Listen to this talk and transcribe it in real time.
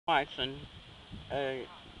twice in a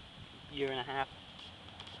year and a half.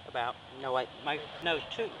 About no wait, no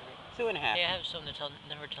 2.5. Hey, I have something to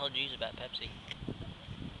never tell G's about Pepsi.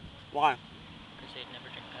 Why? Because they'd never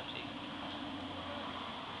drink Pepsi.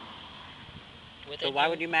 So why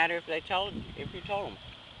would you matter if you told them?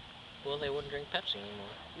 Well, they wouldn't drink Pepsi anymore.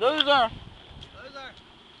 Loser. Well,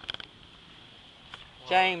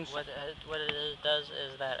 James. What it does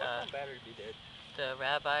is that the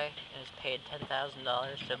rabbi is paid $10,000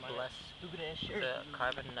 to bless the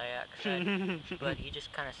carbon dioxide, but he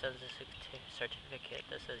just kind of sends a certificate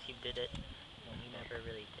that says he did it when he never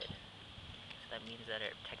really did. So that means that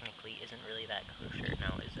it technically isn't really that kosher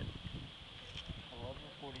now, is it?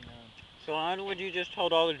 11:49. So why would you just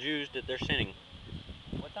told all the Jews that they're sinning?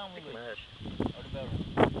 What time we leave? Or the bell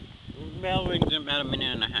ring? Bell rings in about a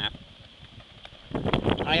minute and a half.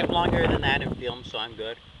 I have longer than that in film, so I'm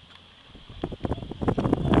good.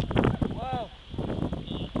 Whoa!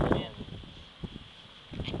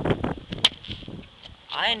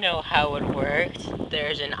 I know how it works.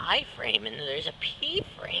 There's an I frame and there's a P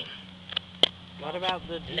frame. What about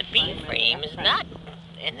the And the B frame is not,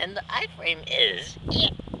 and then the I frame is.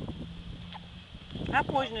 How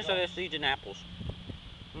poisonous are the seeds in apples?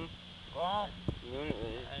 Well,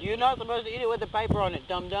 you're not supposed to eat it with the paper on it,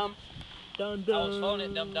 dum-dum. Dum-dum. I was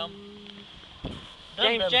folding it, dum-dum.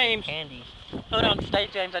 James. Candies. Hold on, stay,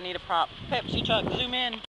 James. I need a prop. Pepsi truck, zoom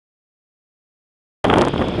in.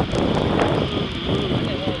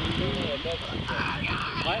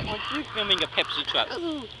 Why aren't you filming a Pepsi truck?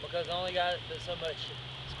 Because I only got so much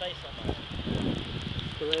space on mine.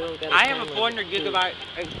 I have a 400 gigabyte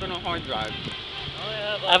external hard drive.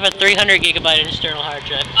 I have a 300 gigabyte external hard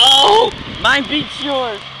drive. Oh! Mine beats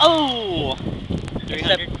yours! Oh!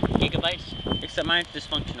 300 gigabytes? Except mine's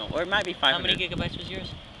dysfunctional. Or it might be 500. How many gigabytes was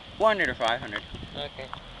yours? 400 or 500. Okay.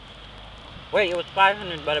 Wait, it was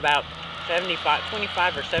 500, but about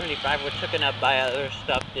 25 or 75 were taken up by other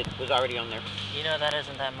stuff that was already on there. You know, that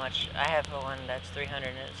isn't that much. I have one that's 300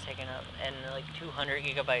 and it's taken up, and like 200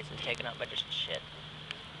 gigabytes is taken up by just shit.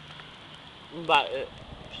 But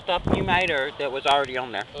stuff you made or that was already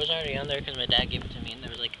on there? It was already on there because my dad gave it to me, and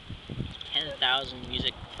there was like 10,000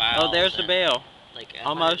 music files. Oh, there's the bell. Like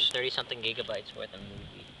almost 30 something gigabytes worth of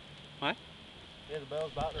movie. What? Yeah, the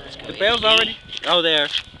bell's about there. The bell's already? Oh, there.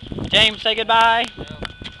 James, say goodbye. No.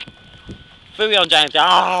 Fooey on James.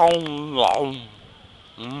 Oh,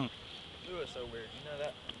 It was so weird. You know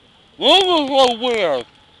that? What was so weird?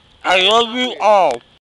 I love you all.